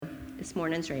this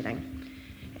morning's reading,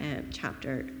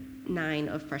 chapter 9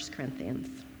 of 1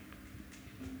 Corinthians.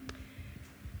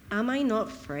 Am I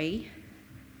not free?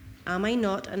 Am I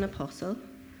not an apostle?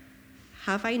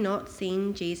 Have I not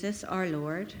seen Jesus our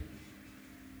Lord?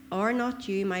 Are not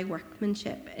you my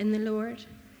workmanship in the Lord?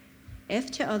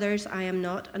 If to others I am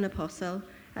not an apostle,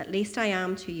 at least I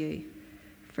am to you,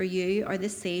 for you are the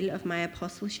seal of my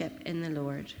apostleship in the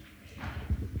Lord.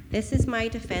 This is my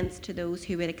defense to those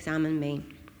who would examine me.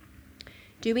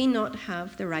 Do we not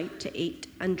have the right to eat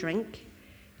and drink?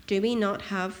 Do we not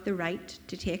have the right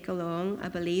to take along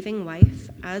a believing wife,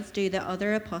 as do the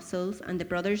other apostles and the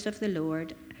brothers of the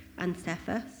Lord and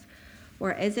Cephas?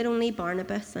 Or is it only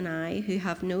Barnabas and I who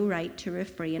have no right to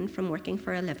refrain from working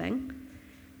for a living?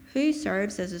 Who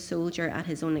serves as a soldier at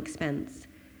his own expense?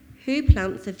 Who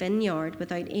plants a vineyard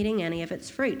without eating any of its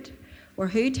fruit? Or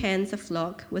who tends a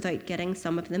flock without getting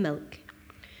some of the milk?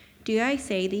 Do I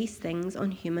say these things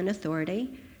on human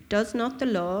authority? Does not the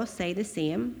law say the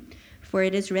same? For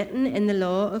it is written in the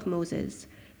law of Moses,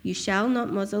 "You shall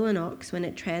not muzzle an ox when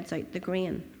it treads out the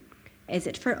grain." Is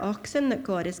it for oxen that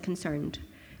God is concerned?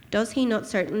 Does he not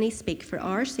certainly speak for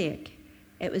our sake?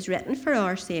 It was written for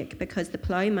our sake, because the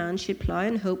ploughman should plough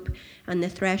in hope, and the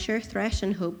thresher thresh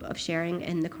in hope of sharing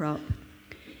in the crop.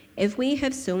 If we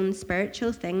have sown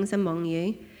spiritual things among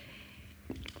you,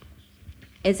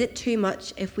 is it too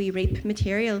much if we reap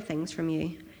material things from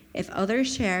you? If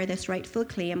others share this rightful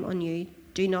claim on you,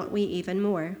 do not we even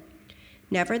more?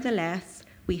 Nevertheless,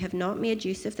 we have not made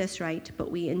use of this right, but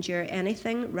we endure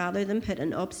anything rather than put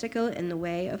an obstacle in the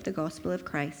way of the gospel of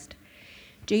Christ.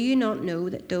 Do you not know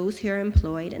that those who are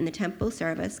employed in the temple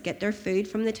service get their food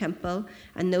from the temple,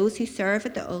 and those who serve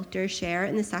at the altar share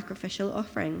in the sacrificial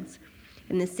offerings?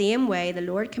 In the same way, the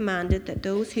Lord commanded that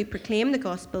those who proclaim the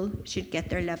gospel should get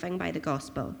their living by the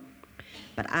gospel.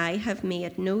 But I have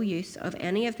made no use of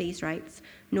any of these rights,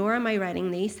 nor am I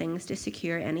writing these things to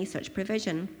secure any such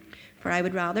provision. For I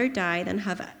would rather die than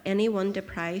have anyone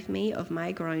deprive me of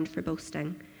my ground for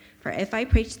boasting. For if I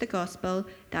preach the gospel,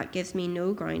 that gives me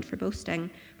no ground for boasting,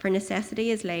 for necessity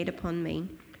is laid upon me.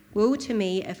 Woe to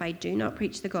me if I do not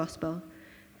preach the gospel.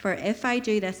 For if I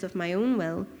do this of my own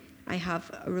will, I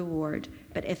have a reward,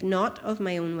 but if not of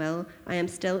my own will, I am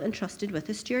still entrusted with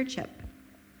a stewardship.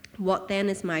 What then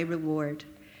is my reward?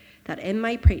 That in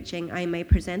my preaching I may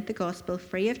present the gospel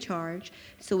free of charge,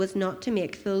 so as not to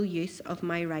make full use of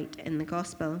my right in the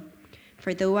gospel.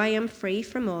 For though I am free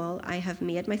from all, I have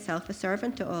made myself a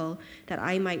servant to all, that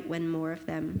I might win more of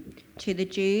them. To the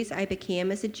Jews I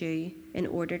became as a Jew, in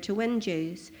order to win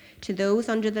Jews. To those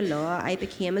under the law I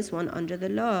became as one under the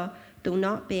law, though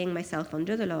not being myself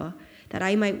under the law, that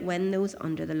I might win those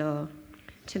under the law.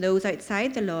 To those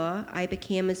outside the law I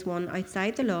became as one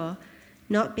outside the law,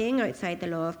 not being outside the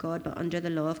law of God, but under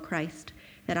the law of Christ,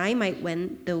 that I might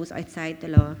win those outside the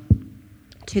law.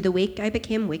 To the weak I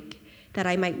became weak, that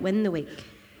I might win the weak.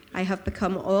 I have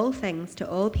become all things to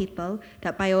all people,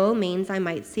 that by all means I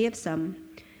might save some.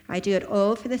 I do it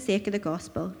all for the sake of the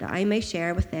gospel, that I may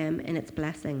share with them in its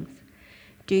blessings.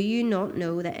 Do you not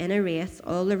know that in a race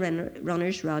all the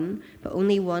runners run, but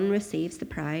only one receives the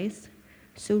prize?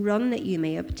 So run that you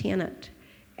may obtain it.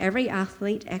 Every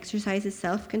athlete exercises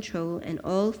self-control in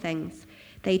all things.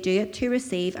 They do it to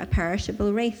receive a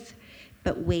perishable wreath,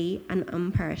 but we an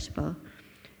imperishable.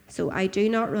 So I do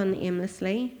not run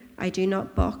aimlessly. I do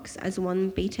not box as one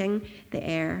beating the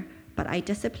air, but I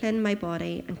discipline my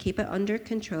body and keep it under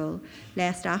control,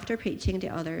 lest after preaching to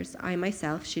others, I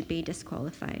myself should be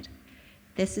disqualified.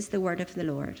 This is the word of the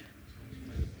Lord.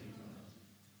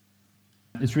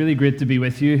 It's really great to be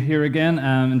with you here again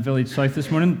in Village South this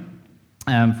morning.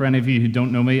 For any of you who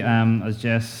don't know me, as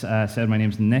Jess said, my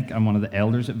name's Nick. I'm one of the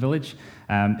elders at Village.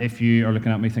 If you are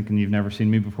looking at me thinking you've never seen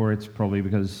me before, it's probably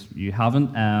because you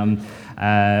haven't.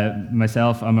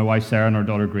 Myself and my wife Sarah and our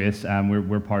daughter Grace,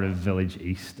 we're part of Village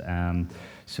East.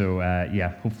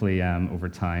 Hopefully over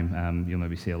time you'll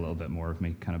maybe see a little bit more of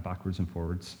me kind of backwards and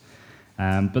forwards.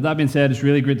 But that being said, it's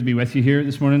really great to be with you here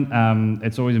this morning.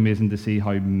 It's always amazing to see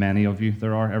how many of you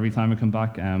there are every time I come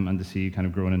back, and to see you kind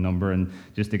of growing in number, and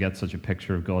just to get such a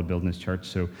picture of God building His church.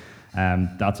 So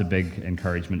that's a big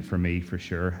encouragement for me, for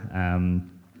sure. And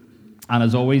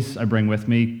as always, I bring with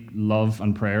me love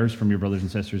and prayers from your brothers and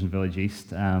sisters in Village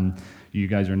East. You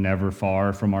guys are never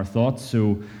far from our thoughts,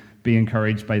 so be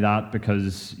encouraged by that,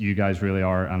 because you guys really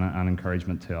are an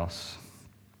encouragement to us.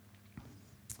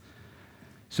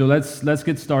 So let's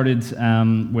get started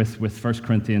with 1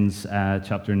 Corinthians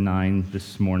chapter 9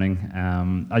 this morning.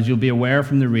 As you'll be aware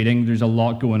from the reading, there's a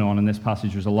lot going on in this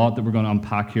passage. There's a lot that we're going to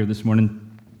unpack here this morning.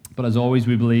 But as always,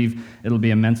 we believe it'll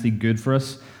be immensely good for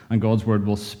us and God's word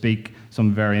will speak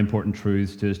some very important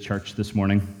truths to his church this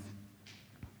morning.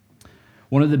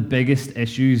 One of the biggest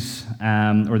issues,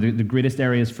 or the greatest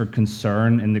areas for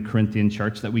concern in the Corinthian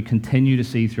church that we continue to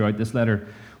see throughout this letter,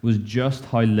 was just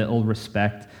how little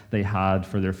respect they had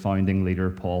for their founding leader,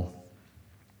 Paul.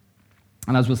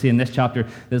 And as we'll see in this chapter,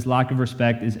 this lack of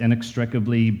respect is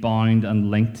inextricably bound and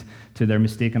linked to their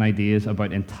mistaken ideas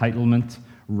about entitlement,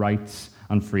 rights,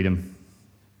 and freedom.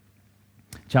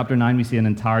 Chapter 9, we see an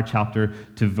entire chapter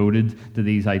devoted to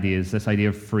these ideas, this idea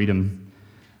of freedom.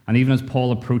 And even as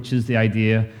Paul approaches the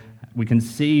idea, we can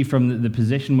see from the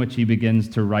position which he begins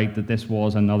to write that this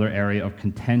was another area of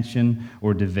contention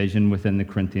or division within the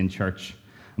Corinthian church.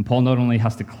 And Paul not only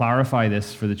has to clarify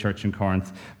this for the church in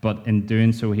Corinth, but in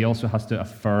doing so, he also has to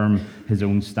affirm his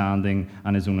own standing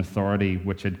and his own authority,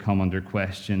 which had come under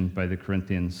question by the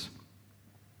Corinthians.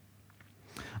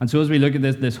 And so as we look at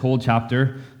this whole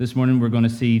chapter, this morning we're going to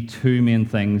see two main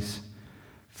things.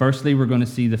 Firstly, we're going to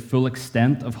see the full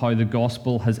extent of how the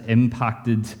gospel has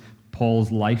impacted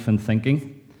Paul's life and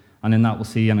thinking. And in that we'll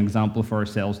see an example for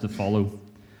ourselves to follow.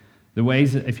 The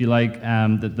ways, if you like,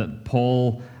 that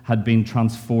Paul had been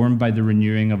transformed by the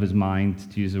renewing of his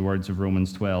mind, to use the words of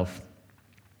Romans 12.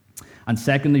 And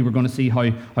secondly, we're going to see how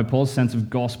Paul's sense of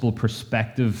gospel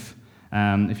perspective,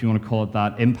 if you want to call it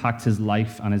that, impacts his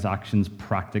life and his actions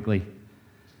practically.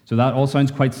 So that all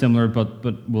sounds quite similar,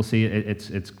 but we'll see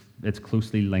it's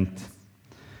closely linked.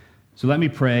 So let me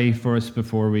pray for us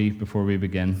before we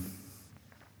begin.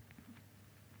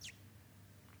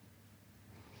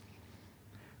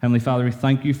 Heavenly Father, we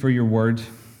thank you for your word.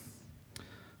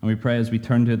 And we pray as we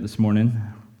turn to it this morning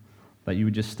that you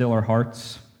would just still our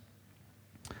hearts,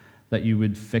 that you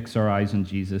would fix our eyes on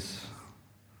Jesus,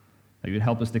 that you would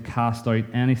help us to cast out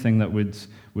anything that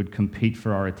would compete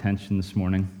for our attention this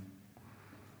morning.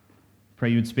 Pray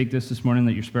you would speak to us this morning,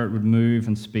 that your Spirit would move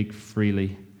and speak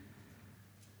freely,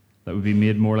 that would be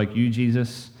made more like you,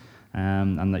 Jesus,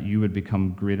 and that you would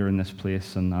become greater in this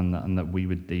place and that we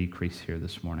would decrease here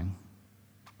this morning.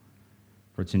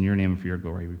 For it's in your name and for your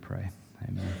glory we pray.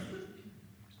 Amen.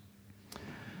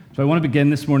 So I want to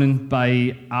begin this morning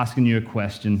by asking you a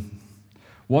question.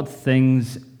 What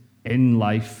things in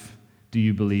life do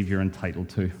you believe you're entitled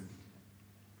to?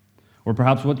 Or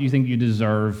perhaps what do you think you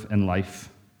deserve in life?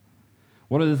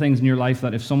 What are the things in your life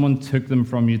that if someone took them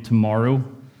from you tomorrow,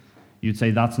 you'd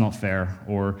say, that's not fair,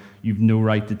 or you've no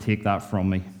right to take that from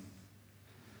me?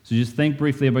 So just think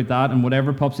briefly about that, and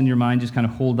whatever pops in your mind, just kind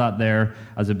of hold that there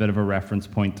as a bit of a reference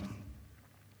point.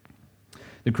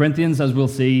 The Corinthians, as we'll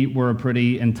see, were a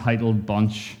pretty entitled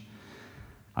bunch.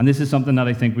 And this is something that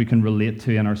I think we can relate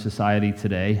to in our society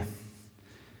today.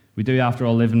 We do, after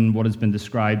all, live in what has been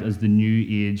described as the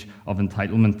new age of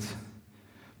entitlement.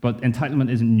 But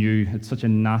entitlement isn't new. It's such a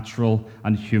natural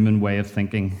and human way of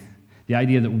thinking. The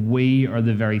idea that we are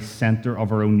the very center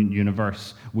of our own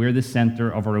universe. We're the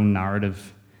center of our own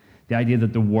narrative. The idea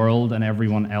that the world and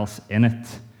everyone else in it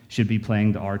should be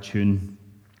playing to our tune.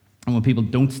 And when people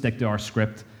don't stick to our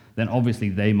script, then obviously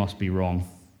they must be wrong.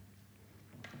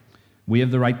 We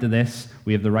have the right to this,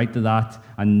 we have the right to that,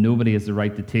 and nobody has the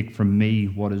right to take from me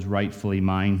what is rightfully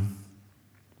mine.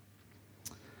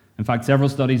 In fact, several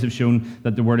studies have shown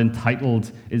that the word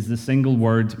entitled is the single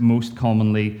word most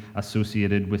commonly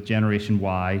associated with Generation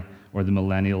Y, or the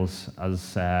millennials,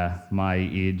 as my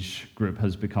age group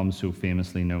has become so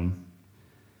famously known.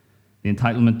 The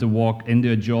entitlement to walk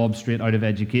into a job straight out of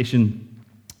education,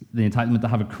 the entitlement to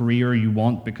have a career you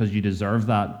want because you deserve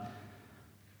that,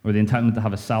 or the entitlement to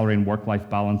have a salary and work-life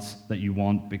balance that you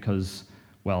want because,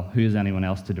 well, who is anyone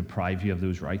else to deprive you of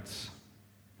those rights?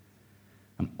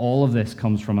 And all of this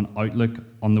comes from an outlook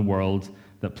on the world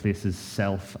that places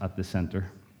self at the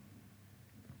center.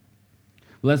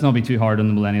 Well, let's not be too hard on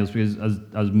the millennials, because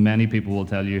as many people will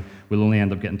tell you, we'll only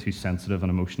end up getting too sensitive and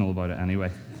emotional about it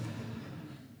anyway.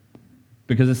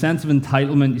 Because a sense of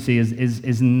entitlement, you see,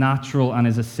 is natural and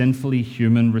is a sinfully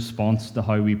human response to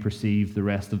how we perceive the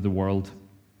rest of the world.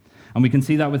 And we can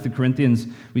see that with the Corinthians.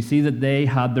 We see that they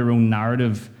had their own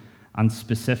narrative, and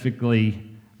specifically,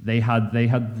 they had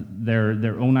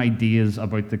their own ideas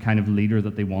about the kind of leader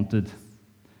that they wanted.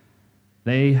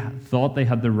 They thought they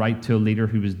had the right to a leader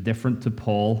who was different to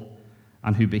Paul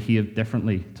and who behaved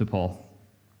differently to Paul.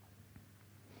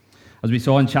 As we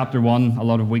saw in chapter 1 a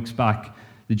lot of weeks back,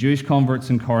 the Jewish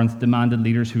converts in Corinth demanded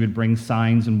leaders who would bring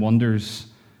signs and wonders,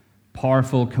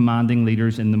 powerful, commanding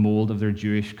leaders in the mold of their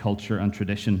Jewish culture and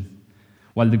tradition,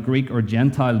 while the Greek or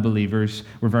Gentile believers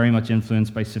were very much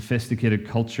influenced by sophisticated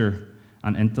culture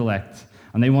and intellect.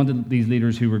 And they wanted these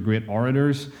leaders who were great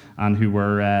orators and who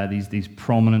were these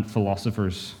prominent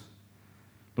philosophers.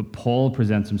 But Paul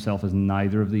presents himself as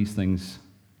neither of these things.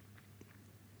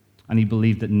 And he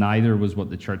believed that neither was what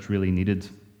the church really needed.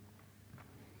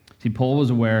 See, Paul was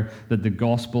aware that the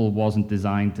gospel wasn't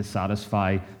designed to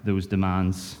satisfy those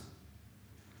demands.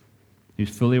 He was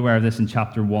fully aware of this in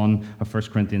chapter 1 of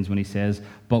 1 Corinthians when he says,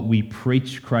 "But we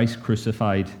preach Christ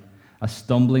crucified, a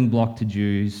stumbling block to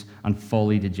Jews and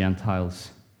folly to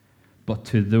Gentiles. But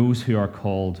to those who are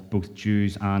called, both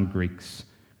Jews and Greeks,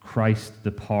 Christ,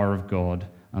 the power of God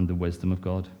and the wisdom of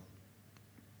God."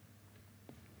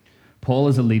 Paul,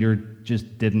 as a leader,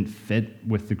 just didn't fit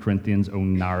with the Corinthians'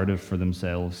 own narrative for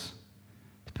themselves.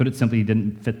 To put it simply, he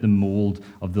didn't fit the mold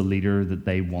of the leader that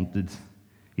they wanted.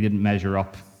 He didn't measure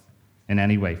up in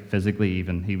any way, physically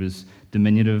even. He was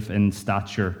diminutive in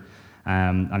stature,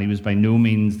 and he was by no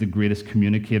means the greatest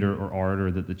communicator or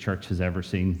orator that the church has ever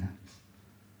seen.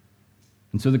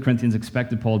 And so the Corinthians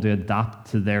expected Paul to adapt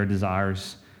to their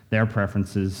desires, their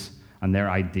preferences, and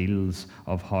their ideals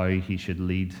of how he should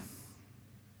lead.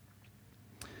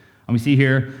 And we see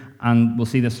here, and we'll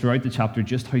see this throughout the chapter,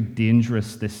 just how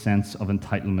dangerous this sense of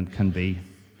entitlement can be.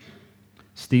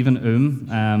 Stephen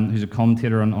who's a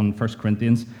commentator on 1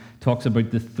 Corinthians, talks about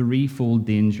the threefold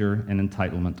danger in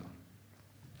entitlement.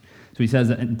 So he says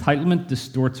that entitlement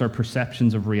distorts our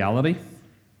perceptions of reality.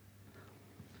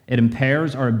 It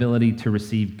impairs our ability to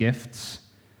receive gifts,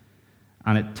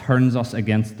 and it turns us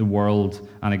against the world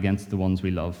and against the ones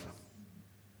we love.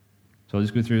 So I'll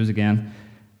just go through this again.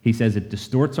 He says it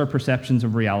distorts our perceptions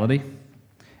of reality,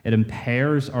 it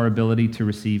impairs our ability to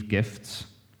receive gifts,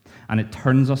 and it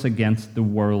turns us against the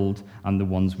world and the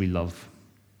ones we love.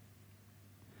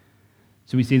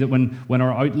 So we see that when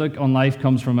our outlook on life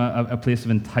comes from a place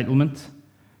of entitlement,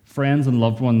 friends and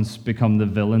loved ones become the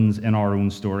villains in our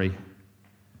own story.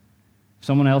 If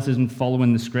someone else isn't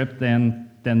following the script, then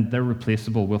they're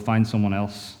replaceable. We'll find someone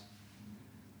else.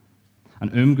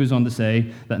 And goes on to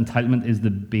say that entitlement is the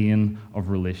bane of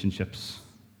relationships.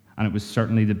 And it was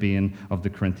certainly the bane of the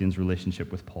Corinthians'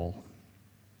 relationship with Paul.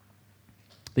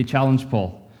 They challenged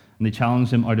Paul, and they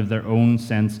challenged him out of their own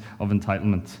sense of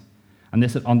entitlement. And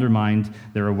this had undermined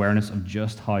their awareness of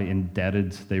just how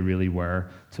indebted they really were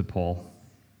to Paul.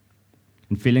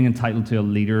 And feeling entitled to a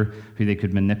leader who they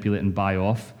could manipulate and buy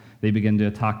off, they began to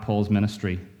attack Paul's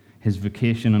ministry, his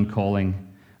vocation and calling,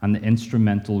 and the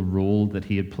instrumental role that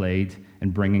he had played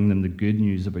in bringing them the good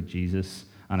news about Jesus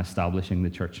and establishing the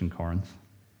church in Corinth.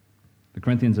 The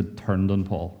Corinthians had turned on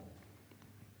Paul.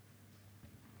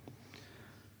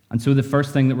 And so the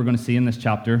first thing that we're going to see in this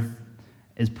chapter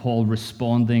is Paul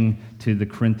responding to the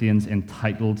Corinthians'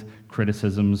 entitled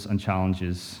criticisms and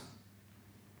challenges.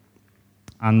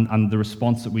 And the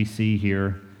response that we see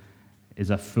here is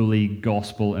a fully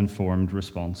gospel-informed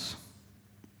response.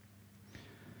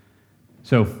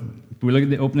 So, if we look at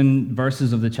the opening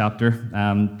verses of the chapter,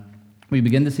 we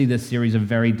begin to see this series of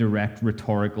very direct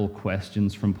rhetorical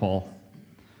questions from Paul.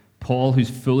 Paul, who's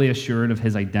fully assured of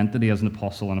his identity as an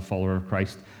apostle and a follower of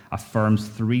Christ, affirms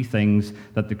three things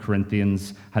that the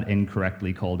Corinthians had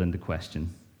incorrectly called into question.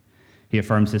 He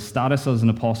affirms his status as an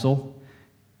apostle,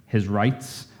 his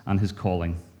rights, and his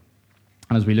calling.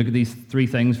 And as we look at these three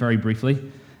things very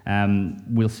briefly,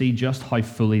 we'll see just how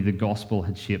fully the gospel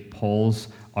had shaped Paul's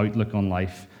outlook on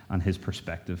life and his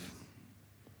perspective.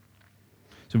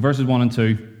 So verses 1 and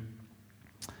 2,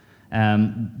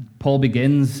 Paul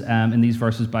begins in these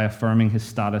verses by affirming his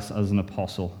status as an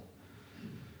apostle.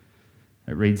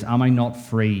 It reads, "Am I not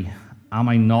free? Am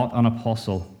I not an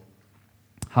apostle?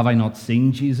 Have I not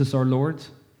seen Jesus our Lord?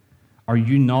 Are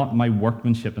you not my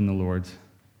workmanship in the Lord?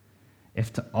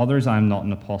 If to others I am not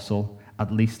an apostle,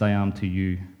 at least I am to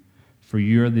you, for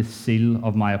you are the seal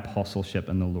of my apostleship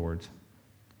in the Lord."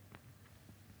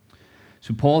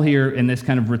 So Paul here, in this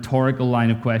kind of rhetorical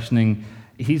line of questioning,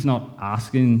 he's not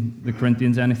asking the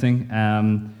Corinthians anything.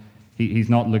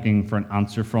 He's not looking for an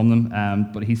answer from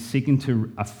them, but he's seeking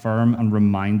to affirm and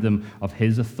remind them of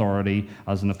his authority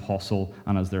as an apostle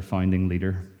and as their founding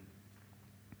leader.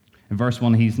 In verse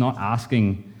 1, he's not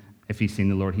asking if he's seen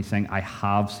the Lord. He's saying, "I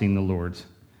have seen the Lord."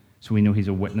 So we know he's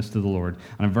a witness to the Lord.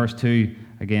 And in verse 2,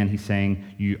 again, he's saying,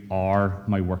 "You are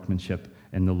my workmanship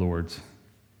in the Lord."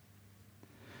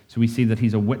 So we see that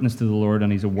he's a witness to the Lord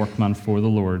and he's a workman for the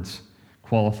Lord,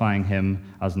 qualifying him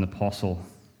as an apostle.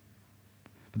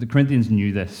 But the Corinthians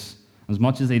knew this. As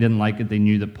much as they didn't like it, they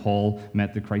knew that Paul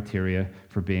met the criteria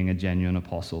for being a genuine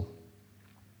apostle.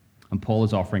 And Paul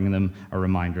is offering them a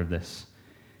reminder of this.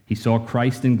 He saw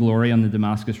Christ in glory on the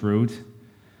Damascus Road,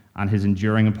 and his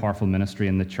enduring and powerful ministry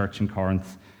in the church in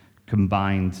Corinth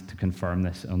combined to confirm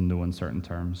this on no uncertain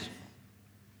terms.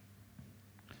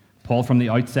 Paul, from the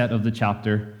outset of the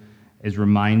chapter, is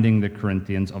reminding the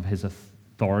Corinthians of his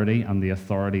authority and the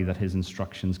authority that his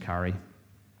instructions carry.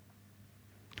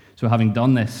 So having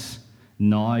done this,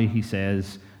 now he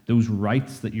says, those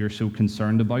rights that you're so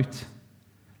concerned about,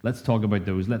 let's talk about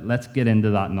those. Let's get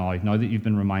into that now. Now that you've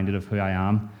been reminded of who I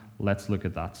am, let's look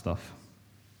at that stuff.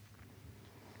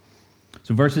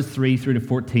 So verses 3 through to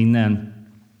 14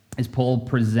 then is Paul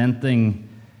presenting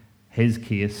his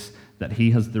case that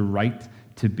he has the right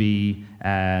to be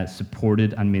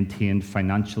supported and maintained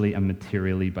financially and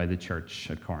materially by the church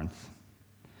at Corinth.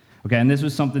 Okay, and this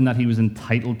was something that he was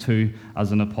entitled to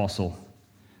as an apostle.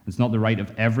 It's not the right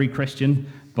of every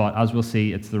Christian, but as we'll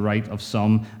see, it's the right of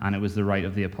some, and it was the right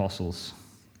of the apostles.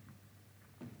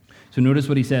 So notice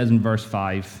what he says in verse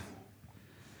 5.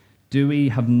 Do we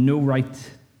have no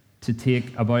right to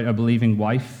take about a believing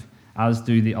wife, as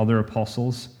do the other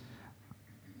apostles,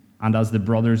 and as the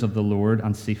brothers of the Lord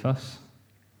and Cephas?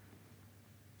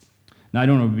 Now, I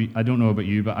don't know about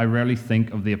you, but I rarely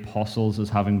think of the apostles as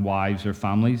having wives or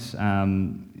families. You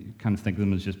kind of think of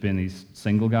them as just being these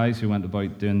single guys who went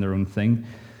about doing their own thing.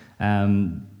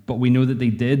 But we know that they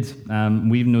did.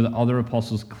 We even know that other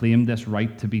apostles claimed this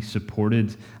right to be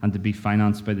supported and to be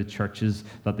financed by the churches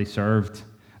that they served.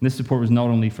 And this support was not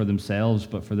only for themselves,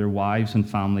 but for their wives and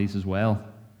families as well.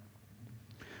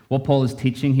 What Paul is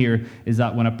teaching here is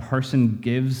that when a person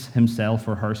gives himself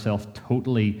or herself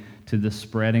totally to the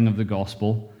spreading of the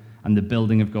gospel and the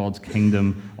building of God's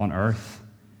kingdom on earth,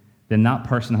 then that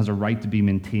person has a right to be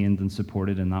maintained and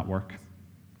supported in that work.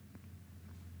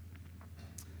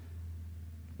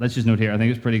 Let's just note here, I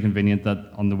think it's pretty convenient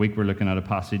that on the week we're looking at a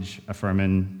passage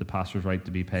affirming the pastor's right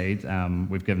to be paid.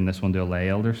 We've given this one to a lay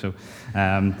elder, so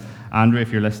Andrew,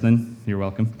 if you're listening, you're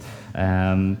welcome.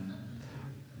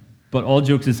 But all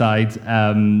jokes aside,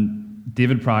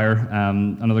 David Pryor,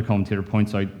 another commentator,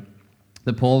 points out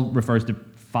that Paul refers to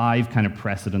 5 kind of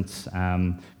precedents,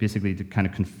 basically to kind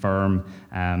of confirm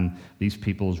these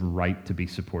people's right to be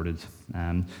supported.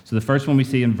 So the first one we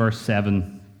see in verse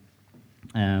 7,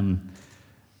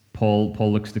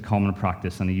 Paul looks to common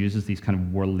practice, and he uses these kind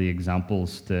of worldly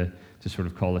examples to sort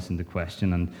of call this into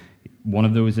question. And one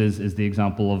of those is the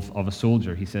example of a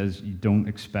soldier. He says, you don't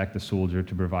expect a soldier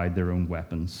to provide their own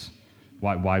weapons.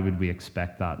 Why would we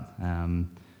expect that?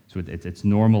 So it's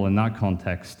normal in that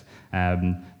context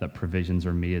that provisions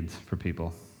are made for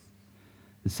people.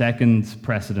 The second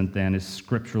precedent then is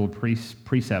scriptural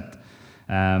precept,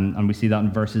 and we see that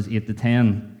in verses 8 to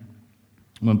 10,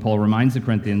 when Paul reminds the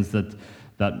Corinthians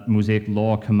that Mosaic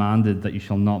law commanded that you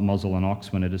shall not muzzle an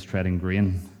ox when it is treading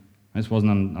grain. This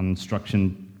wasn't an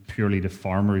instruction purely to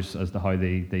farmers as to how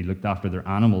they looked after their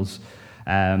animals,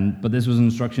 but this was an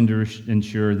instruction to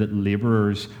ensure that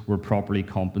laborers were properly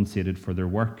compensated for their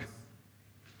work.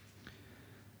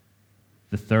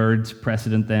 The third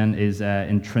precedent then is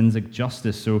intrinsic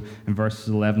justice. So in verses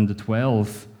 11 to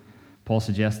 12, Paul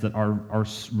suggests that our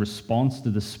response to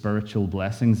the spiritual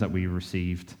blessings that we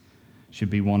received should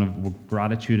be one of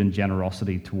gratitude and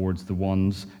generosity towards the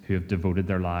ones who have devoted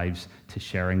their lives to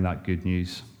sharing that good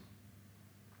news.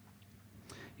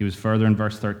 He was further in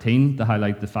verse 13 to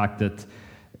highlight the fact that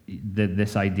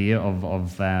this idea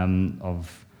of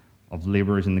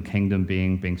laborers in the kingdom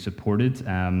being supported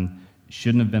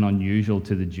shouldn't have been unusual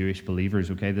to the Jewish believers.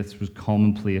 Okay, this was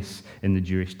commonplace in the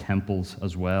Jewish temples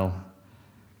as well.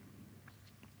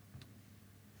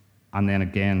 And then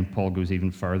again, Paul goes even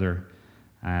further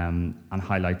and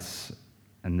highlights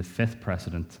in the fifth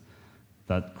precedent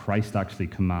that Christ actually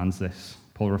commands this.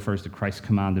 Paul refers to Christ's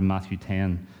command in Matthew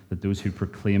 10 that those who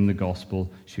proclaim the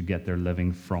gospel should get their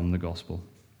living from the gospel.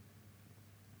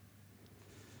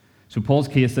 So Paul's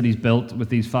case that he's built with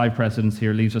these 5 precedents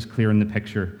here leaves us clear in the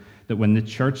picture that when the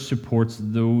church supports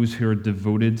those who are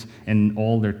devoted in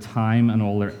all their time and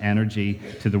all their energy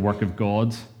to the work of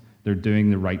God, they're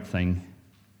doing the right thing.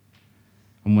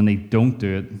 And when they don't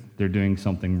do it, they're doing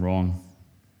something wrong.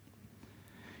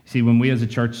 See, when we as a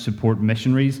church support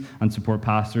missionaries and support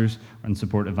pastors and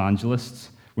support evangelists,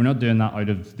 we're not doing that out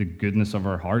of the goodness of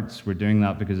our hearts. We're doing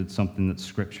that because it's something that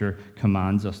Scripture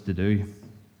commands us to do.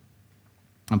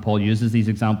 And Paul uses these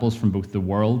examples from both the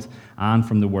world and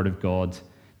from the Word of God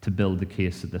to build the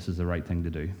case that this is the right thing to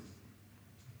do.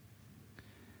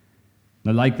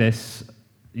 Now, like this,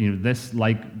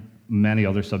 like many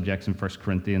other subjects in 1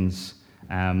 Corinthians,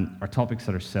 are topics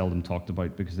that are seldom talked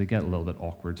about because they get a little bit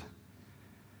awkward.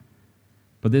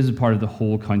 But this is part of the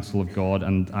whole counsel of God,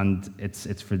 and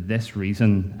it's for this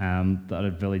reason that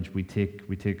at Village we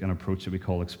take an approach that we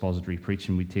call expository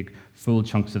preaching. We take full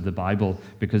chunks of the Bible,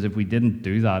 because if we didn't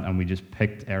do that and we just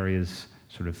picked areas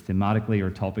sort of thematically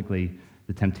or topically,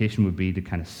 the temptation would be to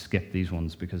kind of skip these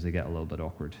ones because they get a little bit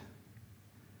awkward.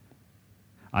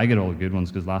 I get all the good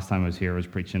ones because last time I was here I was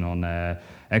preaching on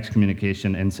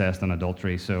excommunication, incest, and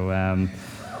adultery. So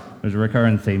there's a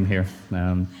recurring theme here.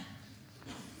 But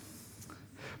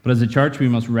as a church, we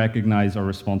must recognize our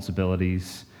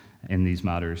responsibilities in these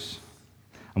matters.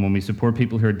 And when we support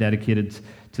people who are dedicated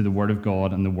to the Word of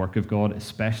God and the work of God,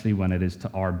 especially when it is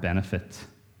to our benefit,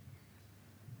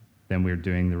 then we're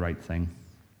doing the right thing.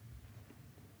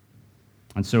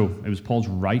 And so it was Paul's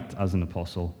right as an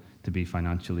apostle to be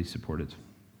financially supported.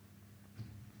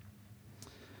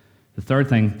 The third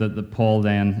thing that Paul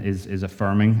then is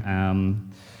affirming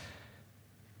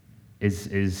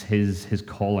is his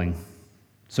calling.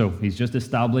 So he's just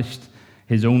established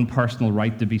his own personal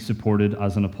right to be supported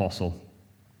as an apostle.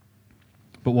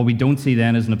 But what we don't see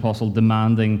then is an apostle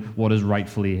demanding what is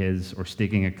rightfully his or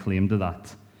staking a claim to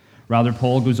that. Rather,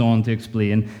 Paul goes on to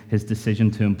explain his decision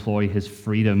to employ his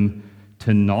freedom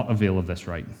to not avail of this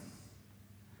right.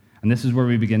 And this is where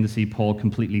we begin to see Paul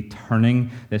completely turning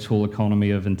this whole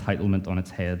economy of entitlement on its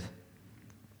head.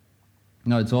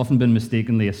 Now, it's often been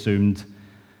mistakenly assumed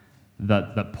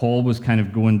that Paul was kind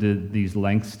of going to these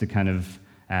lengths to kind of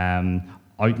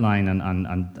outline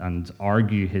and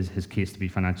argue his case to be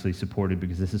financially supported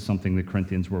because this is something the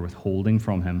Corinthians were withholding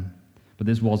from him. But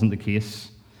this wasn't the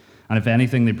case. And if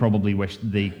anything, they probably wished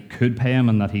they could pay him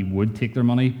and that he would take their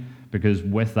money, because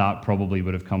with that probably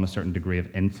would have come a certain degree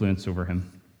of influence over him.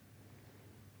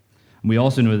 And we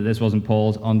also know that this wasn't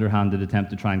Paul's underhanded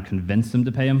attempt to try and convince them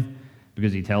to pay him,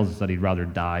 because he tells us that he'd rather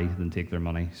die than take their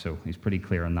money, so he's pretty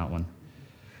clear on that one.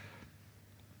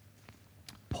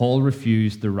 Paul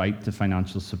refused the right to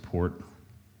financial support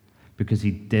because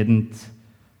he didn't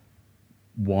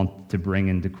want to bring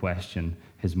into question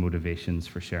his motivations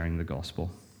for sharing the gospel.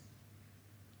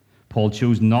 Paul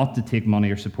chose not to take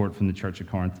money or support from the Church of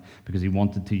Corinth because he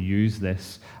wanted to use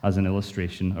this as an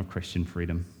illustration of Christian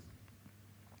freedom.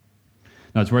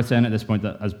 Now, it's worth saying at this point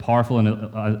that as powerful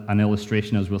an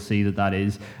illustration as we'll see that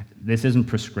is, this isn't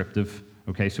prescriptive,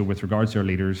 okay? So with regards to our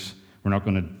leaders, we're not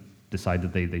going to decide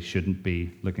that they shouldn't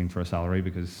be looking for a salary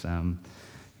because,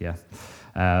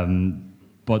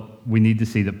 but we need to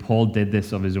see that Paul did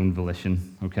this of his own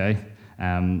volition, okay?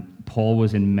 Paul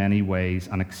was in many ways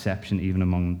an exception even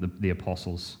among the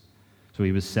apostles. So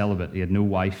he was celibate, he had no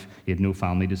wife, he had no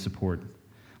family to support.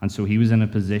 And so he was in a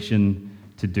position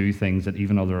to do things that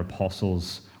even other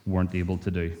apostles weren't able to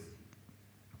do.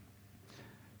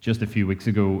 Just a few weeks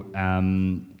ago,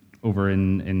 over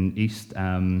in East,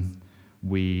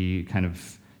 we kind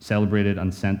of celebrated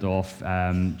and sent off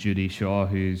Judy Shaw,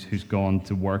 who's gone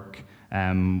to work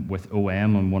with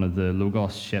OM on one of the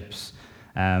Logos ships.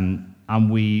 And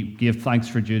we give thanks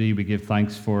for Judy. We give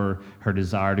thanks for her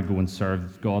desire to go and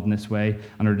serve God in this way,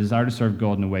 and her desire to serve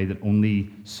God in a way that only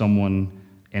someone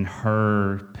in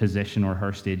her position or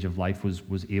her stage of life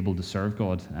was able to serve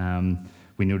God.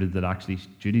 We noted that actually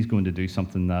Judy's going to do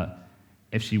something that,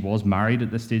 if she was married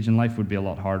at this stage in life, would be a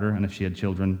lot harder, and if she had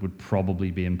children, would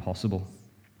probably be impossible.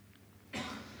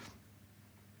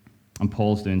 And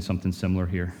Paul's doing something similar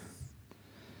here.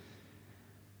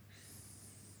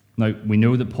 Now, we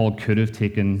know that Paul could have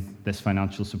taken this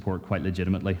financial support quite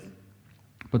legitimately,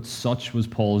 but such was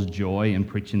Paul's joy in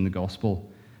preaching the gospel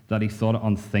that he thought it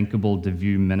unthinkable to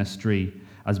view ministry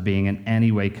as being in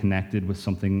any way connected with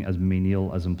something as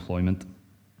menial as employment.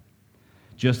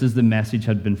 Just as the message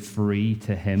had been free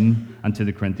to him and to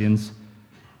the Corinthians,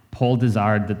 Paul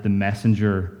desired that the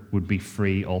messenger would be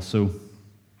free also.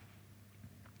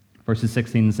 Verses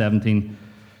 16 and 17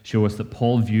 show us that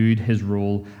Paul viewed his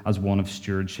role as one of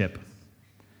stewardship.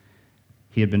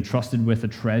 He had been trusted with a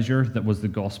treasure that was the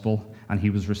gospel, and he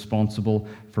was responsible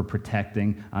for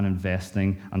protecting and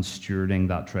investing and stewarding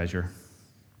that treasure.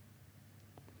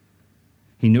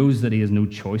 He knows that he has no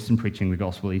choice in preaching the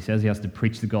gospel. He says he has to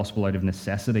preach the gospel out of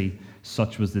necessity.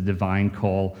 Such was the divine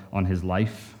call on his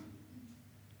life.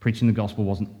 Preaching the gospel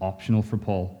wasn't optional for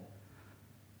Paul.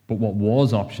 But what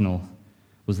was optional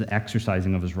was the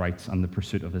exercising of his rights and the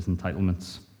pursuit of his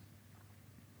entitlements.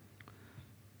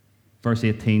 Verse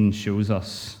 18 shows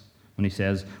us when he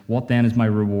says, "What then is my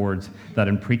reward, that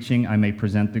in preaching I may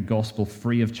present the gospel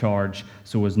free of charge,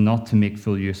 so as not to make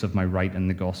full use of my right in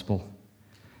the gospel?"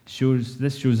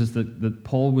 This shows us that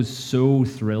Paul was so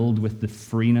thrilled with the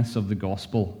freeness of the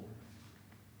gospel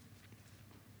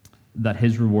that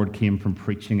his reward came from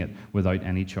preaching it without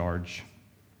any charge.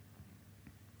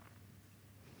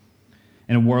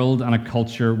 In a world and a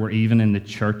culture where even in the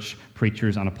church,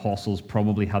 preachers and apostles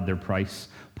probably had their price,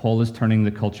 Paul is turning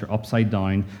the culture upside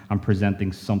down and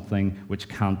presenting something which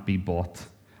can't be bought,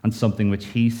 and something which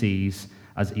he sees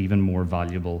as even more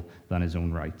valuable than his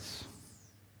own rights.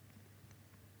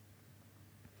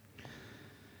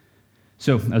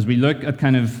 So, as we look at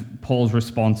kind of Paul's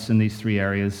response in these three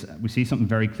areas, we see something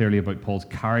very clearly about Paul's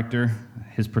character,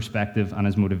 his perspective, and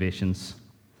his motivations.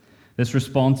 This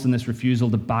response and this refusal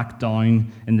to back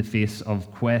down in the face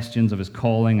of questions of his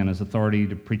calling and his authority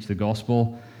to preach the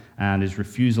gospel, and his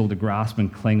refusal to grasp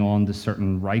and cling on to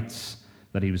certain rights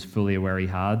that he was fully aware he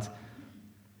had,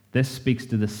 this speaks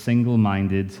to the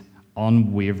single-minded,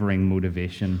 unwavering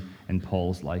motivation in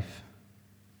Paul's life.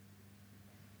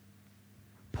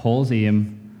 Paul's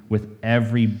aim with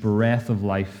every breath of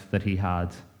life that he had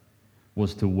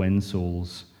was to win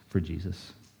souls for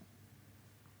Jesus.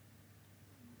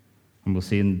 And we'll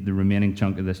see in the remaining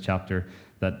chunk of this chapter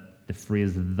that the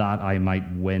phrase, that I might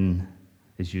win,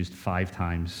 is used 5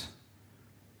 times.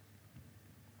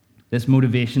 This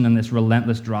motivation and this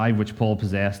relentless drive which Paul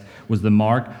possessed was the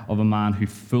mark of a man who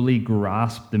fully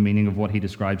grasped the meaning of what he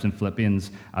describes in Philippians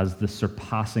as the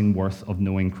surpassing worth of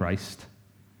knowing Christ.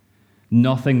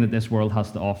 Nothing that this world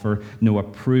has to offer, no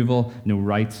approval, no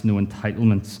rights, no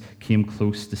entitlements, came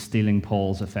close to stealing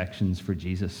Paul's affections for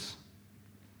Jesus.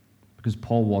 Because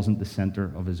Paul wasn't the center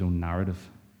of his own narrative.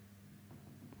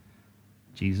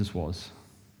 Jesus was.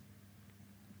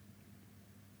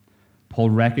 Paul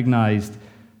recognized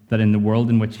that in the world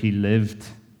in which he lived,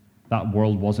 that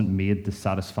world wasn't made to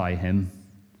satisfy him.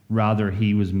 Rather,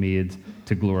 he was made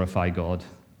to glorify God.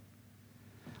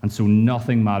 And so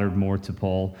nothing mattered more to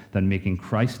Paul than making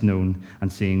Christ known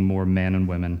and seeing more men and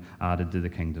women added to the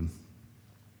kingdom.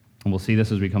 And we'll see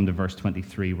this as we come to verse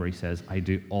 23, where he says, I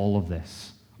do all of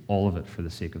this, all of it for the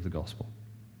sake of the gospel.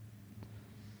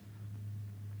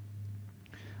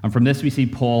 And from this we see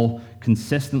Paul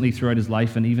consistently throughout his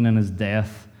life and even in his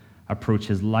death approach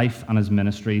his life and his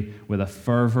ministry with a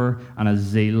fervor and a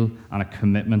zeal and a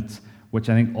commitment, which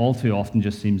I think all too often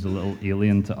just seems a little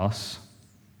alien to us.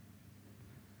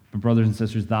 But brothers and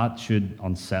sisters, that should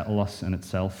unsettle us in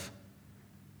itself.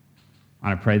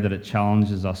 And I pray that it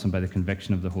challenges us, and by the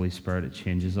conviction of the Holy Spirit, it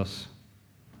changes us.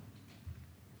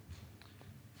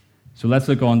 So let's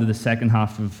look on to the second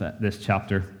half of this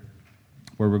chapter,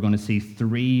 where we're going to see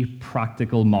 3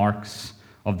 practical marks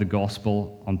of the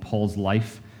gospel on Paul's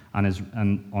life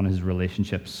and on his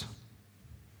relationships.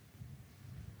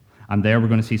 And there we're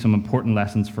going to see some important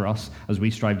lessons for us as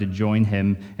we strive to join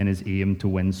him in his aim to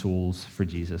win souls for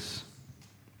Jesus.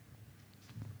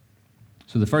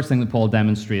 So the first thing that Paul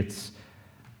demonstrates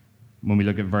when we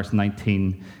look at verse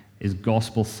 19 is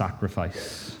gospel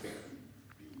sacrifice.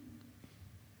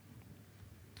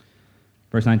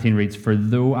 Verse 19 reads, For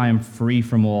though I am free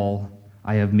from all,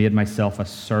 I have made myself a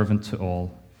servant to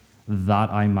all, that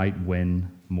I might win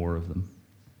more of them.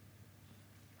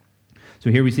 So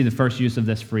here we see the first use of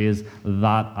this phrase,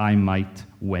 that I might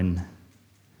win.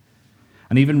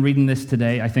 And even reading this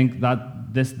today, I think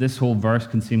that this whole verse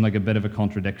can seem like a bit of a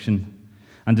contradiction.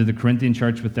 And to the Corinthian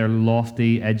church, with their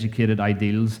lofty, educated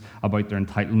ideals about their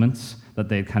entitlements that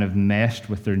they had kind of meshed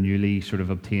with their newly sort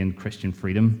of obtained Christian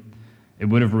freedom, it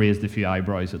would have raised a few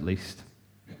eyebrows at least.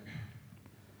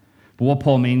 But what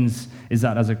Paul means is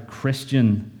that as a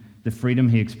Christian, the freedom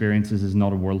he experiences is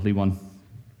not a worldly one.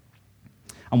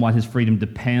 And while his freedom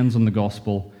depends on the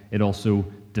gospel, it also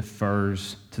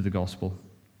defers to the gospel.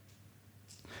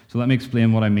 So let me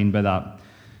explain what I mean by that.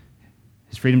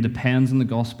 His freedom depends on the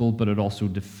gospel, but it also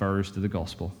defers to the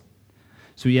gospel.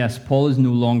 So yes, Paul is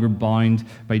no longer bound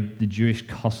by the Jewish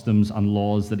customs and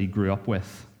laws that he grew up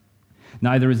with.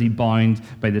 Neither is he bound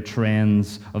by the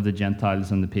trends of the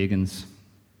Gentiles and the pagans.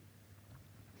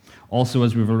 Also,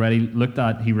 as we've already looked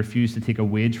at, he refused to take a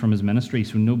wage from his ministry,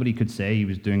 so nobody could say he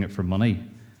was doing it for money.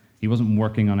 He wasn't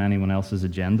working on anyone else's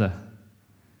agenda.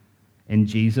 In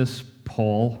Jesus,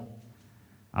 Paul,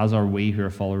 as are we who are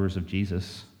followers of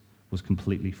Jesus, was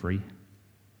completely free.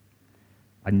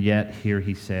 And yet, here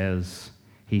he says,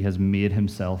 he has made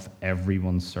himself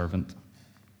everyone's servant.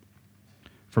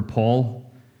 For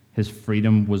Paul, his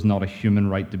freedom was not a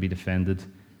human right to be defended.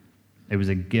 It was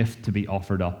a gift to be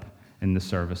offered up in the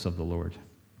service of the Lord.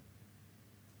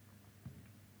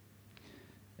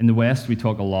 In the West, we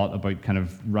talk a lot about kind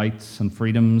of rights and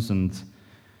freedoms and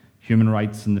human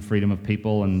rights and the freedom of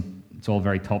people, and it's all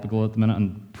very topical at the minute,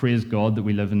 and praise God that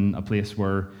we live in a place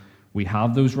where we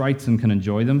have those rights and can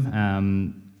enjoy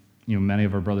them. Many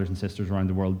of our brothers and sisters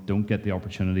around the world don't get the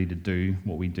opportunity to do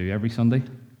what we do every Sunday.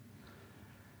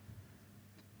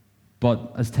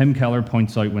 But as Tim Keller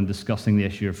points out when discussing the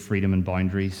issue of freedom and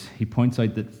boundaries, he points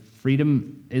out that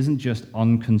freedom isn't just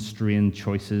unconstrained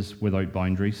choices without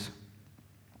boundaries,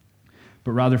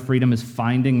 but rather freedom is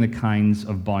finding the kinds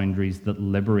of boundaries that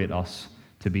liberate us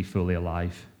to be fully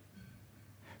alive.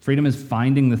 Freedom is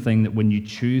finding the thing that when you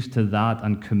choose to that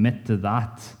and commit to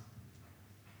that,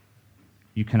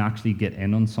 you can actually get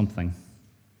in on something.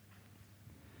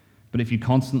 But if you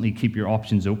constantly keep your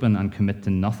options open and commit to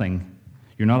nothing,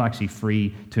 you're not actually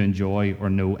free to enjoy or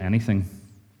know anything.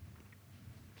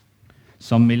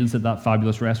 Some meals at that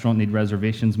fabulous restaurant need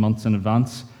reservations months in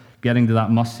advance. Getting to that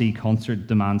must-see concert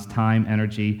demands time,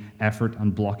 energy, effort,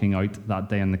 and blocking out that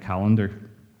day in the calendar.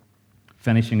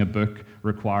 Finishing a book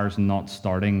requires not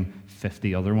starting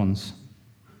 50 other ones.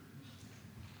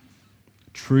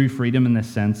 True freedom in this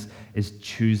sense is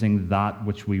choosing that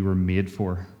which we were made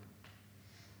for.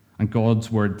 And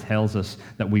God's word tells us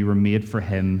that we were made for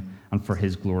him and for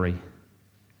his glory.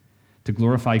 To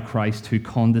glorify Christ, who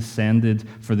condescended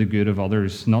for the good of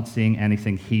others, not seeing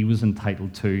anything he was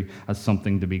entitled to as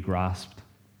something to be grasped.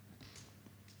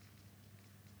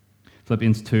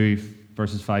 Philippians 2,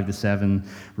 verses 5 to 7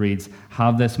 reads,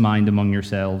 "Have this mind among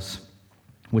yourselves,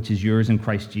 which is yours in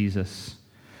Christ Jesus,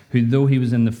 who, though he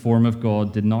was in the form of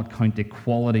God, did not count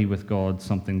equality with God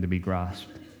something to be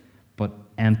grasped, but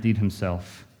emptied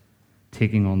himself,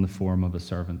 taking on the form of a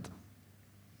servant."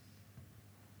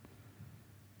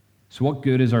 So what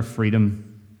good is our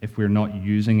freedom if we're not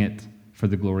using it for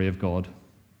the glory of God?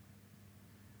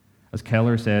 As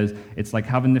Keller says, it's like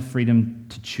having the freedom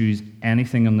to choose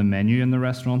anything on the menu in the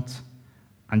restaurant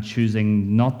and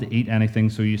choosing not to eat anything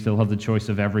so you still have the choice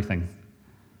of everything.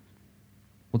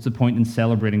 What's the point in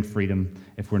celebrating freedom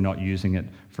if we're not using it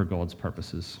for God's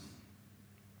purposes?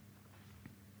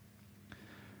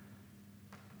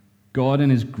 God in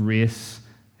his grace,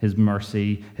 his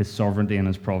mercy, his sovereignty, and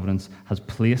his providence has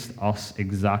placed us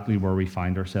exactly where we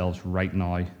find ourselves right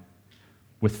now,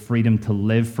 with freedom to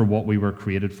live for what we were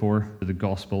created for, the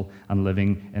gospel, and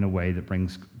living in a way that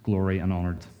brings glory and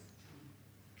honor.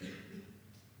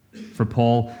 For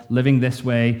Paul, living this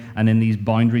way and in these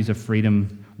boundaries of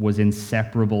freedom was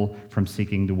inseparable from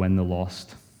seeking to win the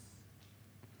lost.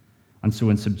 And so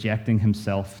in subjecting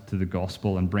himself to the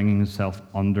gospel and bringing himself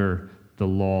under the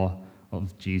law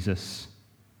of Jesus,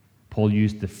 Paul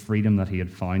used the freedom that he had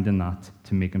found in that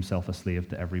to make himself a slave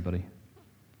to everybody.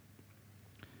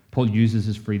 Paul uses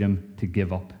his freedom to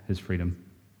give up his freedom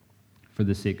for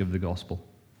the sake of the gospel.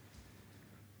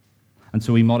 And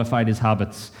so he modified his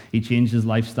habits, he changed his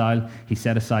lifestyle, he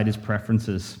set aside his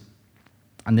preferences.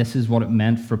 And this is what it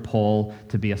meant for Paul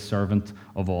to be a servant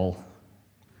of all.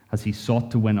 As he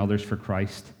sought to win others for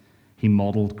Christ, he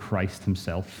modeled Christ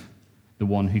himself, the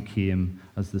one who came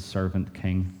as the servant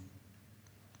king.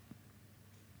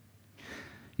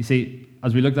 You see,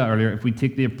 as we looked at earlier, if we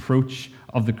take the approach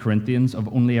of the Corinthians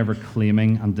of only ever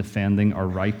claiming and defending our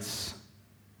rights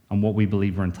and what we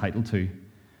believe we're entitled to,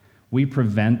 we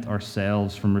prevent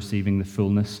ourselves from receiving the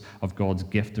fullness of God's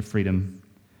gift of freedom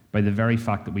by the very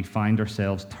fact that we find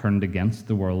ourselves turned against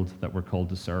the world that we're called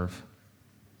to serve.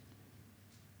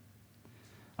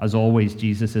 As always,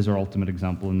 Jesus is our ultimate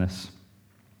example in this.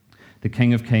 The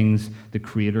King of Kings, the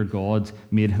Creator God,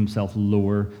 made himself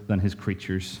lower than his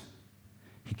creatures.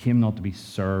 He came not to be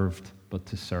served, but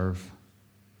to serve.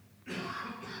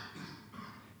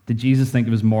 Did Jesus think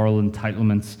of his moral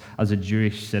entitlements as a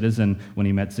Jewish citizen when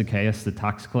he met Zacchaeus, the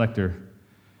tax collector,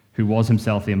 who was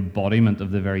himself the embodiment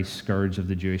of the very scourge of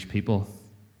the Jewish people?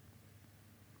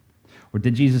 Or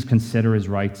did Jesus consider his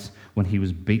rights when he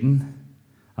was beaten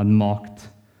and mocked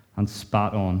and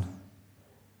spat on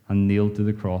and nailed to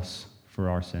the cross for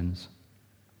our sins?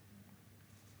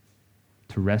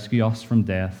 To rescue us from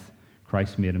death,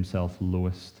 Christ made himself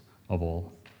lowest of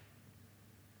all.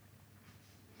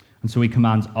 And so he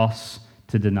commands us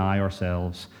to deny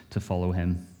ourselves to follow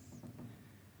him.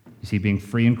 You see, being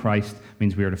free in Christ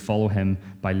means we are to follow him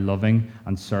by loving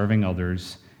and serving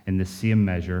others in the same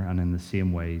measure and in the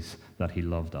same ways that he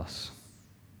loved us.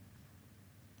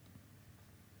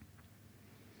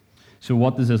 So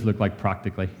what does this look like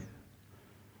practically?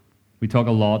 We talk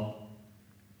a lot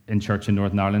in church in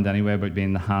Northern Ireland anyway about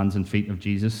being the hands and feet of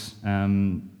Jesus.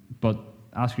 But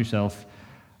ask yourself,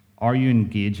 are you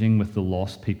engaging with the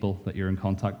lost people that you're in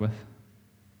contact with?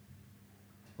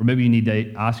 Or maybe you need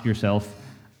to ask yourself,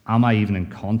 am I even in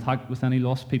contact with any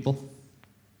lost people?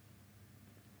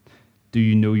 Do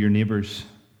you know your neighbors?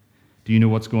 Do you know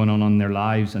what's going on in their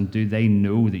lives? And do they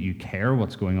know that you care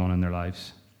what's going on in their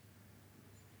lives?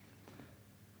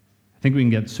 I think we can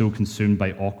get so consumed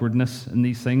by awkwardness in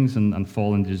these things and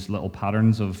fall into these little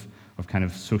patterns of kind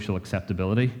of social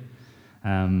acceptability.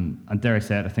 And dare I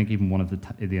say it, I think even one of the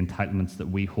entitlements that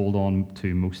we hold on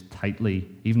to most tightly,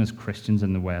 even as Christians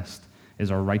in the West,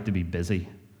 is our right to be busy.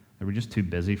 That we're just too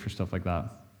busy for stuff like that.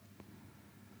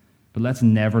 But let's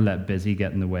never let busy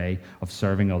get in the way of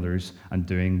serving others and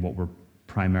doing what we're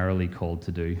primarily called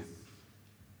to do.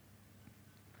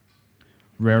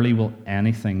 Rarely will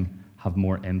anything have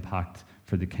more impact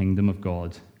for the kingdom of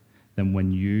God than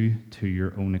when you, to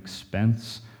your own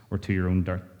expense or to your own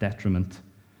detriment,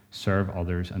 serve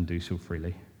others and do so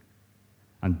freely,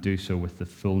 and do so with the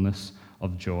fullness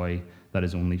of joy that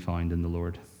is only found in the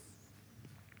Lord.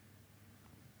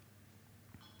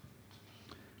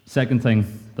 Second thing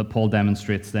that Paul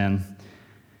demonstrates then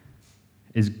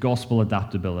is gospel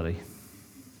adaptability.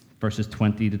 Verses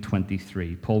 20 to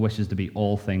 23. Paul wishes to be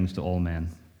all things to all men.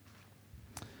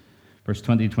 Verse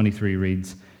 20 to 23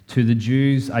 reads, "To the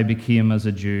Jews I became as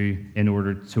a Jew in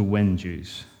order to win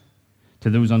Jews.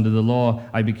 To those under the law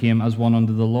I became as one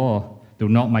under the law, though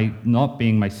not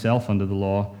being myself under the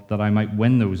law, that I might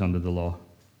win those under the law.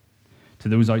 To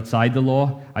those outside the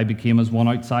law I became as one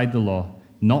outside the law,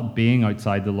 not being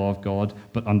outside the law of God,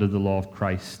 but under the law of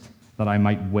Christ, that I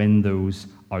might win those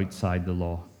outside the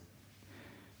law.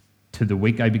 To the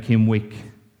weak I became weak,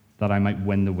 that I might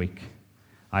win the weak.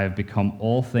 I have become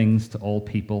all things to all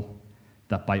people,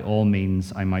 that by all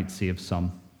means I might save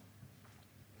some.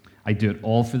 I do it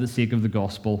all for the sake of the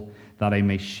gospel, that I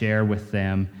may share with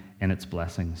them in its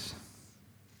blessings."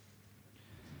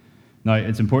 Now,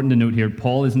 it's important to note here,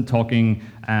 Paul isn't talking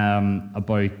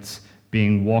about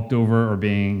being walked over or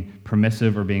being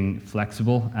permissive or being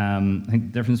flexible. I think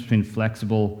the difference between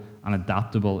flexible and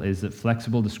adaptable is that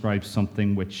flexible describes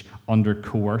something which, under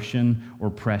coercion or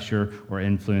pressure or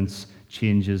influence,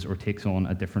 changes or takes on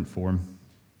a different form.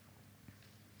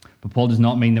 But Paul does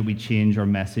not mean that we change our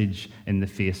message in the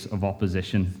face of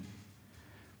opposition.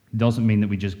 It doesn't mean that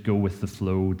we just go with the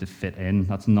flow to fit in.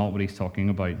 That's not what he's talking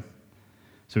about.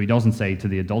 So he doesn't say, to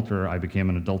the adulterer, I became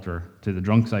an adulterer. To the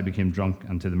drunks, I became drunk.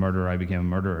 And to the murderer, I became a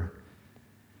murderer.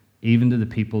 Even to the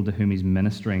people to whom he's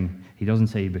ministering, he doesn't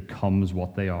say he becomes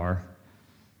what they are.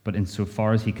 But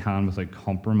insofar as he can, without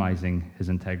compromising his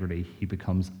integrity, he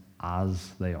becomes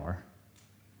as they are.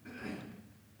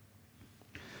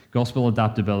 Gospel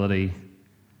adaptability,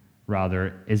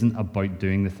 rather, isn't about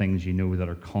doing the things you know that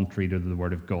are contrary to the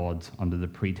Word of God under the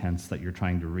pretense that you're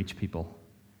trying to reach people.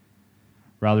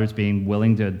 Rather, it's being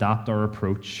willing to adapt our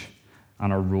approach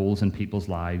and our roles in people's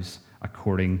lives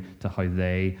according to how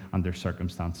they and their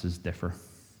circumstances differ.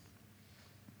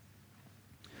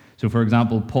 So, for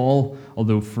example, Paul,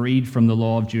 although freed from the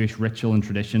law of Jewish ritual and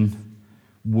tradition,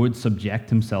 would subject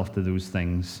himself to those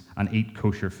things and eat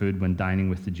kosher food when dining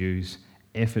with the Jews,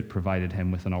 if it provided him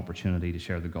with an opportunity to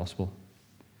share the gospel.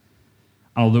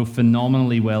 And although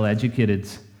phenomenally well educated,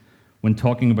 when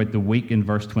talking about the weak in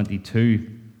verse 22,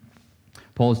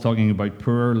 Paul is talking about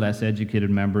poorer, less educated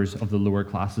members of the lower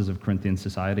classes of Corinthian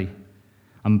society.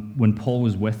 And when Paul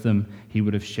was with them, he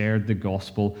would have shared the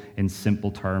gospel in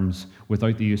simple terms,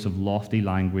 without the use of lofty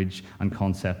language and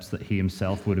concepts that he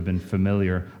himself would have been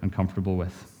familiar and comfortable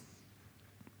with.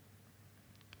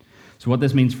 So what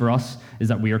this means for us is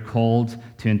that we are called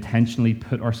to intentionally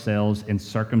put ourselves in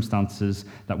circumstances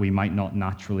that we might not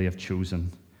naturally have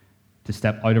chosen, to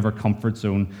step out of our comfort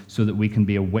zone so that we can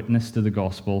be a witness to the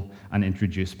gospel and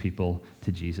introduce people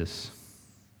to Jesus.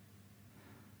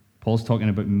 Paul's talking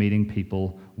about meeting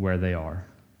people where they are.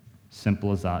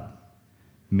 Simple as that.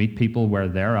 Meet people where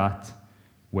they're at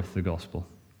with the gospel.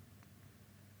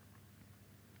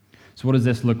 So what does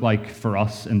this look like for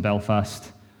us in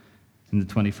Belfast in the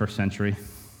 21st century?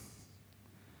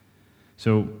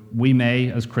 So we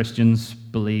may, as Christians,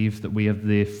 believe that we have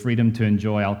the freedom to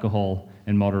enjoy alcohol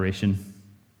in moderation.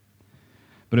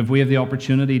 But if we have the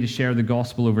opportunity to share the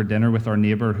gospel over dinner with our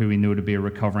neighbor who we know to be a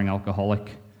recovering alcoholic,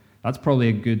 that's probably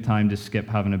a good time to skip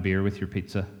having a beer with your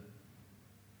pizza.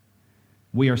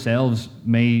 We ourselves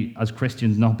may, as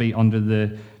Christians,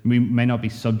 we may not be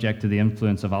subject to the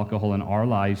influence of alcohol in our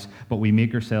lives, but we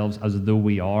make ourselves as though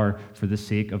we are for the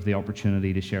sake of the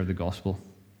opportunity to share the gospel.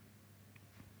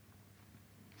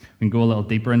 We can go a little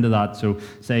deeper into that. So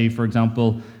say, for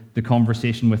example, the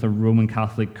conversation with a Roman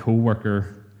Catholic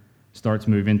co-worker starts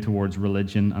moving towards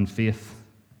religion and faith.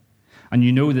 And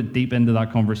you know that deep into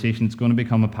that conversation, it's going to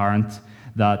become apparent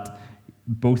that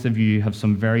both of you have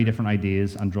some very different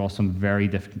ideas and draw some very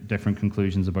different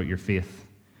conclusions about your faith,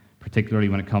 particularly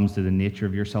when it comes to the nature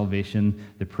of your salvation,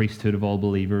 the priesthood of all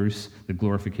believers, the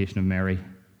glorification of Mary.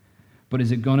 But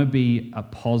is it going to be a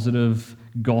positive,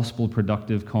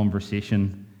 gospel-productive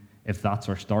conversation if that's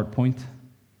our start point?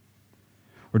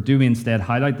 Or do we instead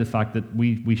highlight the fact that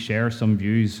we share some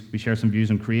views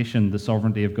on creation, the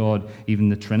sovereignty of God, even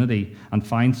the Trinity, and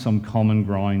find some common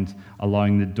ground,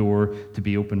 allowing the door to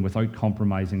be open without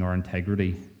compromising our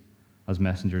integrity as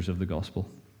messengers of the gospel?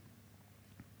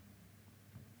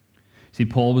 See,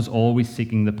 Paul was always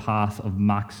seeking the path of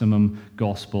maximum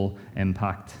gospel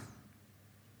impact.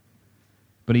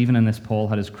 But even in this, Paul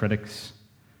had his critics.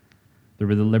 There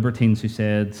were the libertines who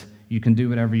said, you can do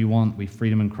whatever you want. We've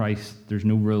freedom in Christ. There's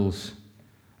no rules.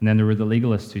 And then there were the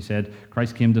legalists who said,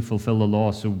 Christ came to fulfill the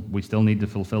law, so we still need to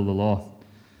fulfill the law.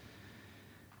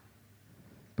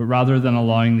 But rather than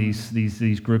allowing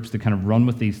these groups to kind of run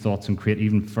with these thoughts and create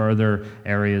even further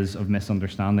areas of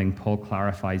misunderstanding, Paul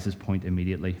clarifies his point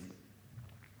immediately.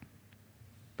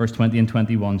 Verse 20 and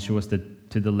 21 show us that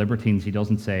to the libertines, he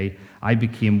doesn't say, I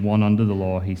became one under the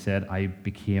law. He said, I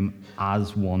became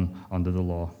as one under the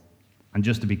law. And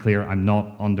just to be clear, I'm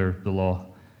not under the law.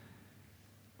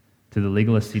 To the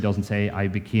legalists, he doesn't say, I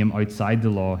became outside the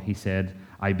law. He said,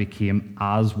 I became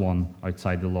as one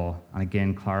outside the law. And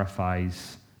again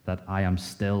clarifies that I am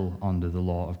still under the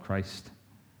law of Christ.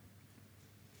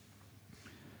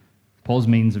 Paul's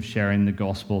means of sharing the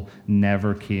gospel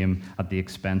never came at the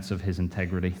expense of his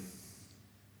integrity,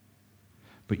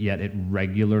 but yet it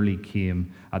regularly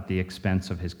came at the expense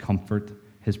of his comfort,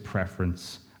 his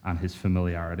preference, and his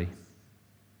familiarity.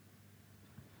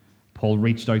 Paul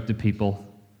reached out to people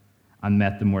and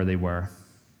met them where they were.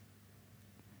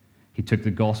 He took the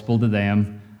gospel to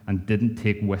them and didn't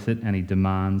take with it any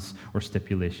demands or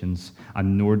stipulations,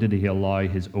 and nor did he allow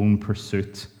his own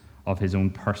pursuit of his own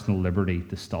personal liberty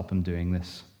to stop him doing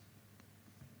this.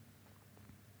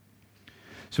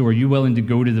 So are you willing to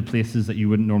go to the places that you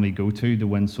wouldn't normally go to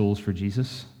win souls for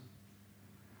Jesus?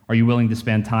 Are you willing to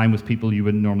spend time with people you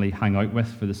wouldn't normally hang out with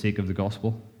for the sake of the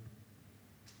gospel?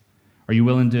 Are you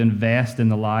willing to invest in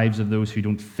the lives of those who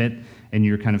don't fit in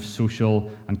your kind of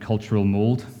social and cultural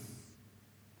mold?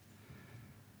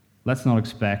 Let's not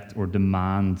expect or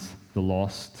demand the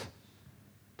lost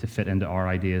to fit into our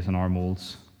ideas and our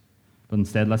molds. But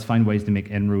instead, let's find ways to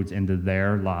make inroads into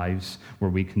their lives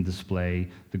where we can display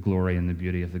the glory and the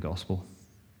beauty of the gospel.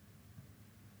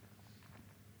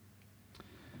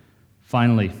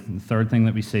 Finally, the third thing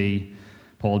that we see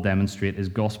Paul demonstrate is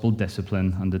gospel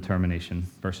discipline and determination.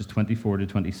 Verses 24 to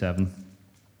 27.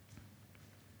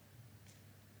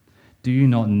 Do you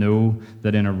not know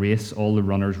that in a race all the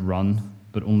runners run,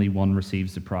 but only one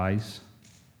receives the prize?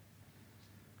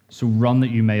 So run that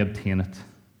you may obtain it.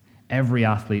 Every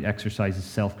athlete exercises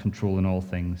self-control in all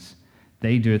things.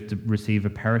 They do it to receive a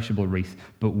perishable wreath,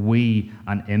 but we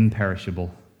an imperishable.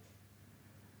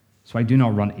 So I do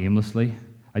not run aimlessly.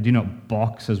 I do not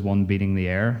box as one beating the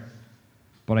air,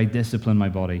 but I discipline my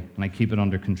body and I keep it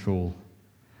under control,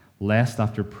 lest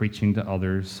after preaching to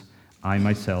others, I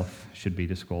myself should be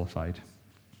disqualified.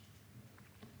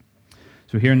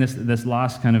 So here in this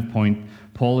last kind of point,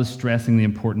 Paul is stressing the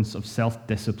importance of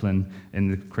self-discipline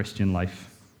in the Christian life.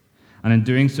 And in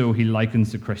doing so, he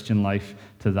likens the Christian life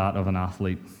to that of an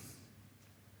athlete.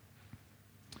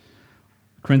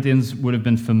 Corinthians would have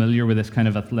been familiar with this kind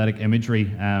of athletic imagery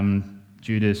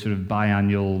due to sort of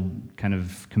biannual kind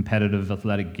of competitive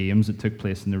athletic games that took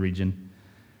place in the region.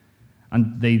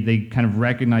 And they kind of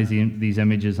recognized these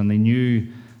images, and they knew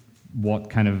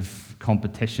what kind of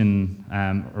competition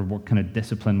or what kind of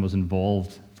discipline was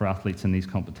involved for athletes in these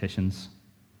competitions.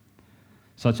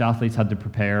 Such athletes had to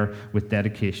prepare with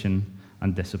dedication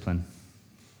and discipline.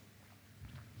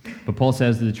 But Paul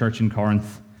says to the church in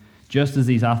Corinth, just as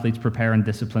these athletes prepare and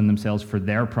discipline themselves for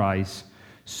their prize,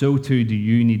 so too do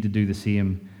you need to do the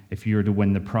same if you are to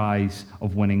win the prize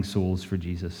of winning souls for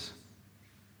Jesus.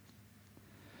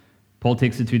 Paul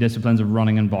takes the two disciplines of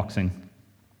running and boxing.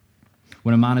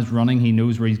 When a man is running, he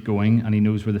knows where he's going and he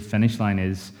knows where the finish line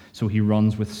is, so he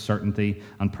runs with certainty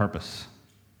and purpose.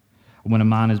 When a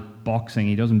man is boxing,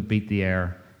 he doesn't beat the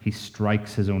air, he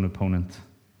strikes his own opponent.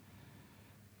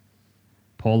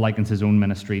 Paul likens his own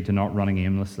ministry to not running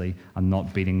aimlessly and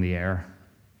not beating the air.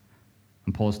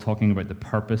 And Paul is talking about the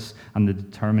purpose and the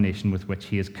determination with which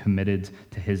he is committed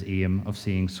to his aim of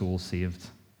seeing souls saved.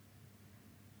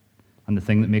 And the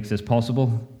thing that makes this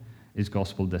possible is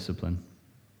gospel discipline.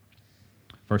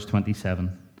 Verse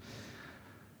 27.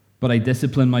 But I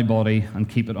discipline my body and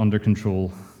keep it under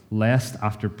control, lest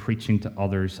after preaching to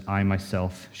others, I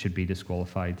myself should be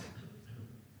disqualified.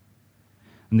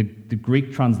 And the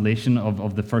Greek translation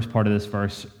of the first part of this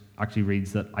verse actually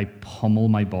reads that I pummel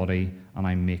my body and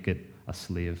I make it a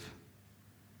slave.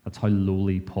 That's how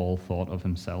lowly Paul thought of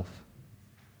himself.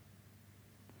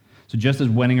 So just as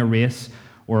winning a race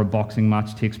or a boxing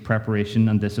match takes preparation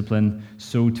and discipline,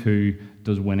 so too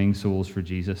does winning souls for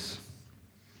Jesus.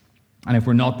 And if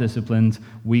we're not disciplined,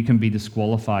 we can be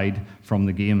disqualified from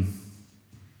the game.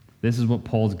 This is what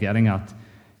Paul's getting at.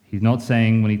 He's not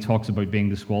saying when he talks about being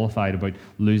disqualified, about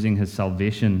losing his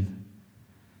salvation,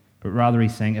 but rather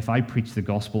he's saying if I preach the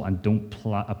gospel and don't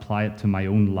apply it to my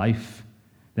own life,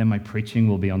 then my preaching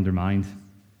will be undermined.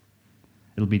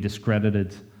 It'll be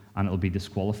discredited and it'll be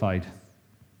disqualified.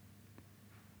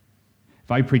 If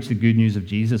If I preach the good news of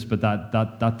Jesus, but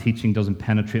that teaching doesn't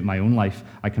penetrate my own life,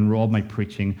 I can rob my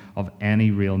preaching of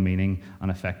any real meaning and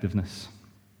effectiveness.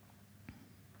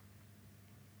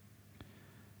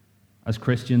 As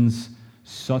Christians,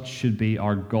 such should be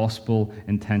our gospel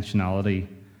intentionality,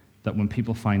 that when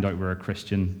people find out we're a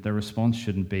Christian, their response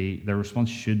should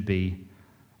be,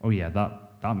 oh yeah,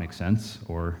 that makes sense,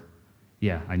 or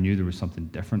yeah, I knew there was something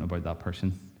different about that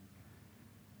person.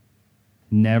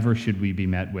 Never should we be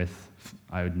met with,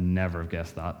 I would never have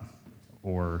guessed that,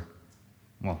 or,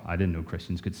 well, I didn't know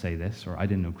Christians could say this, or I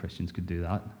didn't know Christians could do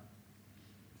that.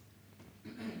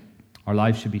 Our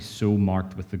lives should be so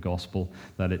marked with the gospel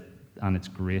and its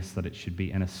grace that it should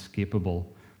be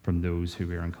inescapable from those who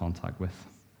we are in contact with.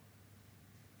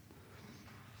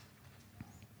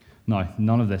 Now,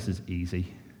 none of this is easy,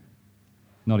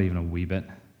 not even a wee bit.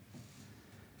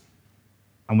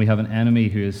 And we have an enemy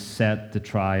who is set to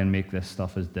try and make this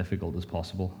stuff as difficult as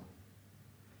possible.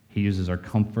 He uses our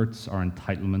comforts, our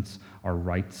entitlements, our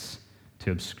rights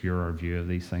to obscure our view of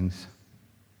these things.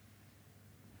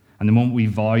 And the moment we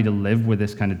vow to live with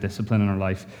this kind of discipline in our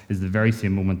life is the very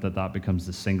same moment that becomes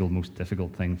the single most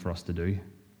difficult thing for us to do.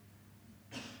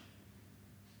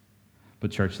 But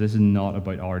church, this is not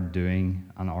about our doing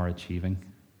and our achieving,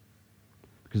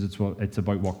 because it's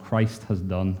about what Christ has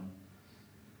done.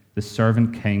 The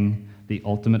servant king, the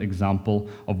ultimate example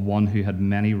of one who had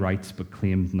many rights but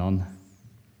claimed none.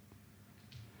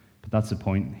 But that's the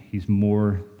point. He's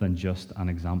more than just an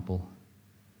example.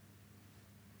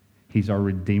 He's our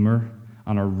Redeemer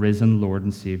and our risen Lord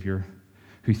and Savior,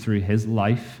 who through his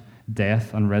life,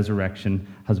 death, and resurrection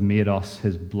has made us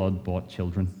his blood-bought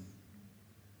children.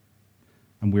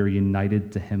 And we're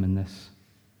united to him in this.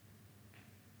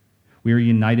 We are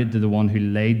united to the one who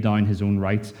laid down his own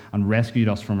rights and rescued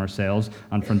us from ourselves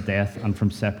and from death and from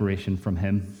separation from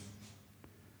him.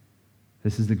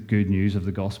 This is the good news of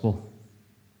the gospel.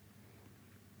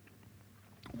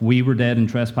 We were dead in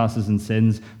trespasses and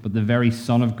sins, but the very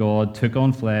Son of God took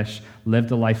on flesh, lived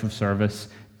a life of service,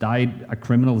 died a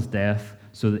criminal's death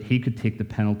so that he could take the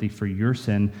penalty for your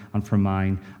sin and for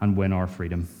mine and win our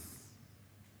freedom.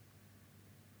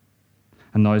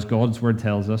 And now, as God's word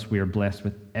tells us, we are blessed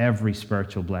with every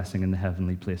spiritual blessing in the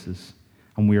heavenly places,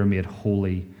 and we are made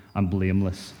holy and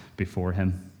blameless before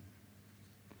him.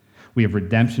 We have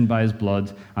redemption by his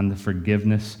blood and the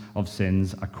forgiveness of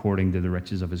sins according to the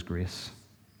riches of his grace.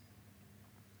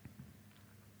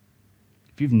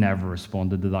 If you've never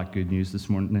responded to that good news this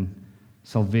morning,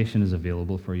 salvation is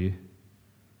available for you.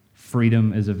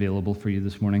 Freedom is available for you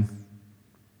this morning.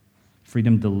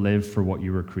 Freedom to live for what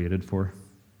you were created for.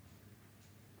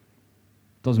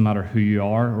 Doesn't matter who you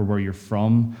are or where you're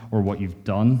from or what you've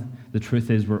done. The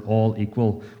truth is we're all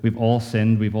equal. We've all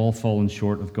sinned. We've all fallen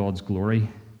short of God's glory.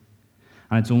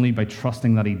 And it's only by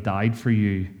trusting that he died for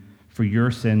you, for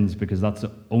your sins, because that's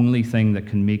the only thing that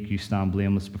can make you stand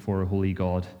blameless before a holy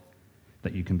God,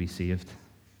 that you can be saved.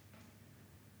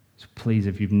 So please,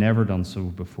 if you've never done so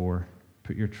before,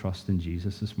 put your trust in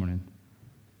Jesus this morning.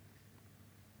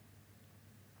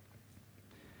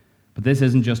 But this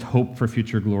isn't just hope for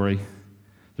future glory.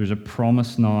 There's a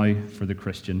promise now for the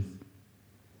Christian.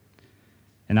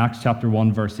 In Acts chapter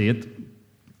 1, verse 8,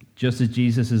 just as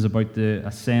Jesus is about to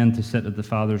ascend to sit at the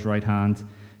Father's right hand,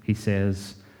 he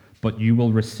says, "But you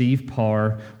will receive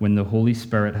power when the Holy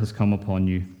Spirit has come upon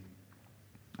you.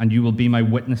 And you will be my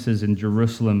witnesses in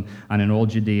Jerusalem and in all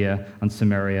Judea and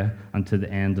Samaria and to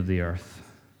the end of the earth."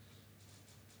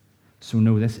 So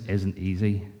no, this isn't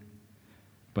easy.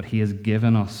 But he has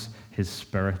given us his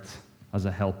Spirit as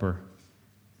a helper,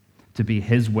 to be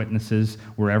his witnesses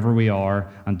wherever we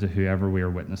are and to whoever we are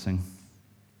witnessing.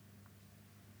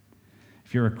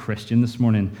 If you're a Christian this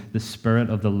morning, the Spirit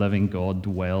of the living God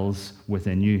dwells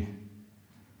within you.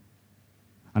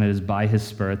 And it is by his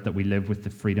Spirit that we live with the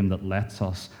freedom that lets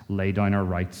us lay down our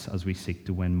rights as we seek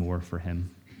to win more for him.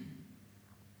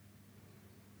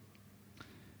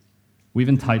 We've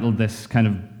entitled this kind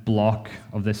of block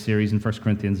of this series in 1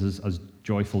 Corinthians as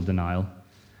joyful denial.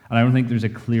 And I don't think there's a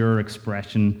clearer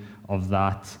expression of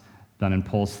that than in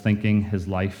Paul's thinking, his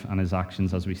life, and his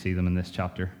actions as we see them in this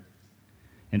chapter.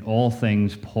 In all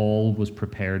things, Paul was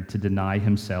prepared to deny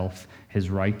himself, his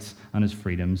rights, and his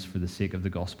freedoms for the sake of the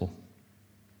gospel.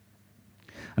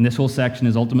 And this whole section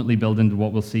is ultimately built into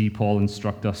what we'll see Paul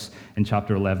instruct us in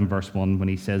chapter 11, verse 1, when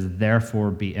he says, "Therefore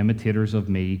be imitators of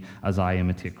me as I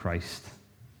imitate Christ."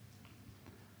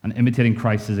 And imitating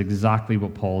Christ is exactly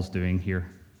what Paul's doing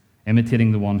here,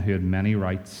 imitating the one who had many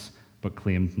rights but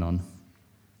claimed none.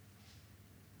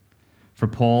 For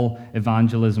Paul,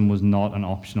 evangelism was not an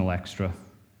optional extra.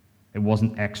 It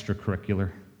wasn't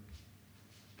extracurricular.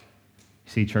 You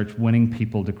See, church, winning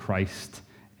people to Christ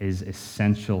is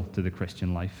essential to the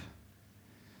Christian life.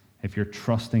 If you're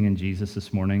trusting in Jesus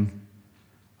this morning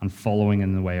and following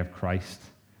in the way of Christ,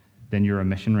 then you're a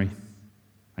missionary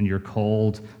and you're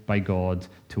called by God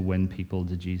to win people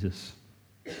to Jesus.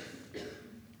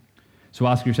 So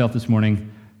ask yourself this morning,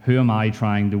 who am I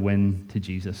trying to win to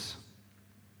Jesus?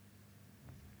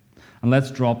 And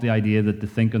let's drop the idea that to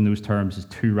think in those terms is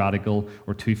too radical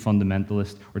or too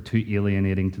fundamentalist or too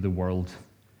alienating to the world.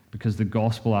 Because the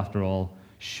gospel, after all,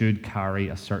 should carry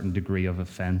a certain degree of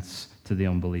offense to the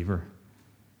unbeliever.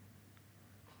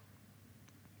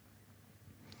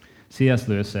 C.S.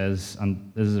 Lewis says,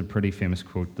 and this is a pretty famous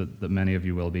quote that many of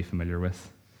you will be familiar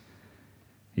with.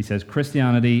 He says,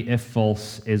 Christianity, if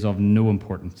false, is of no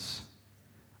importance,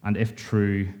 and if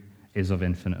true, is of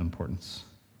infinite importance.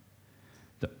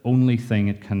 The only thing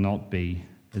it cannot be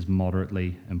is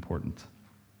moderately important.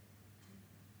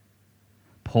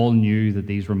 Paul knew that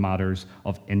these were matters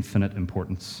of infinite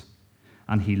importance,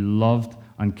 and he loved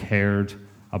and cared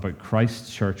about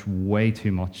Christ's church way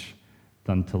too much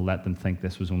than to let them think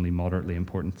this was only moderately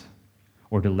important,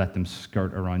 or to let them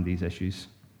skirt around these issues.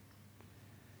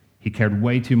 He cared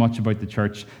way too much about the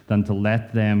church than to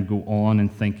let them go on in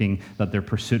thinking that their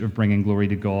pursuit of bringing glory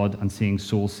to God and seeing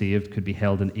souls saved could be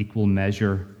held in equal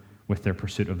measure with their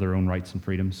pursuit of their own rights and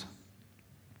freedoms.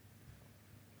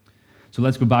 So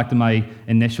let's go back to my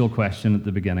initial question at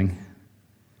the beginning.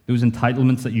 Those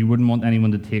entitlements that you wouldn't want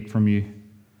anyone to take from you,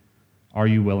 are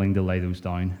you willing to lay those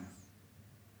down?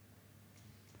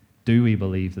 Do we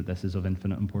believe that this is of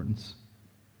infinite importance?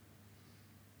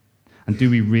 And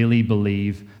do we really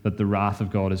believe that the wrath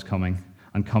of God is coming,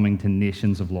 and coming to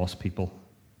nations of lost people?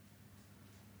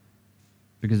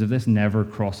 Because if this never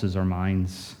crosses our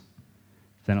minds,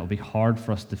 then it'll be hard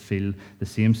for us to feel the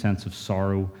same sense of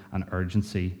sorrow and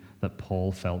urgency that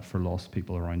Paul felt for lost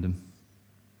people around him.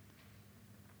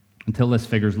 Until this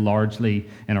figures largely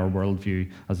in our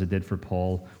worldview, as it did for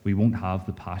Paul, we won't have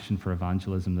the passion for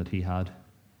evangelism that he had.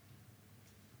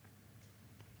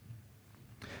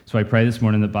 So I pray this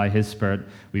morning that by his Spirit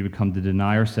we would come to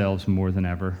deny ourselves more than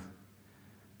ever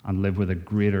and live with a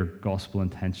greater gospel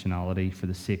intentionality for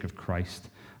the sake of Christ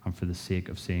and for the sake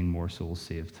of seeing more souls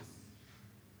saved.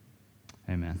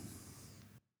 Amen.